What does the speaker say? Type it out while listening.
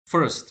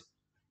first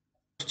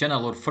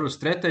channel or first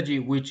strategy,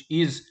 which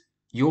is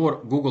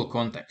your Google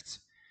contacts.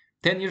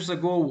 10 years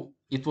ago,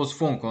 it was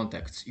phone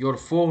contacts. Your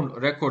phone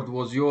record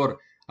was your,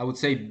 I would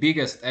say,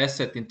 biggest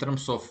asset in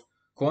terms of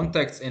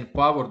contacts and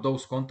power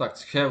those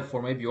contacts have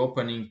for maybe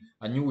opening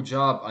a new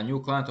job, a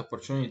new client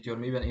opportunity,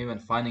 or even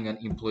finding an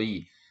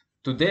employee.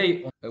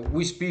 Today,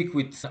 we speak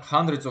with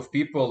hundreds of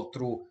people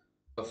through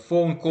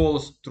phone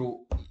calls,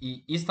 through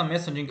instant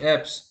messaging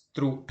apps,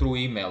 through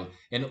email,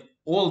 and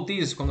all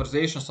these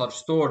conversations are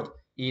stored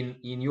in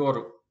your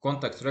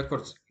contacts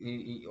records,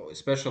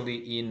 especially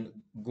in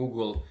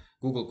Google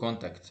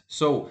Contact.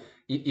 So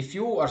if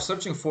you are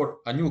searching for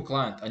a new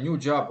client, a new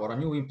job, or a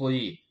new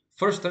employee,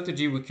 first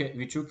strategy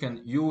which you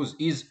can use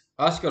is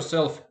ask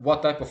yourself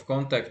what type of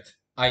contact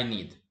I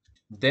need.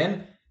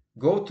 Then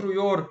go through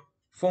your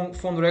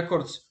phone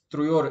records,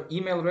 through your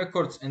email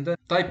records, and then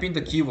type in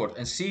the keyword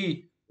and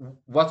see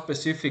what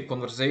specific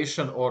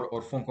conversation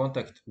or phone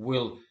contact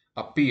will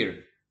appear.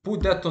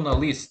 Put that on a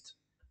list.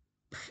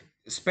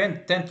 Spend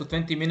 10 to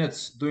 20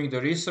 minutes doing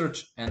the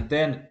research and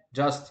then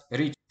just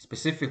reach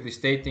specifically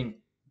stating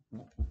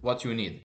what you need.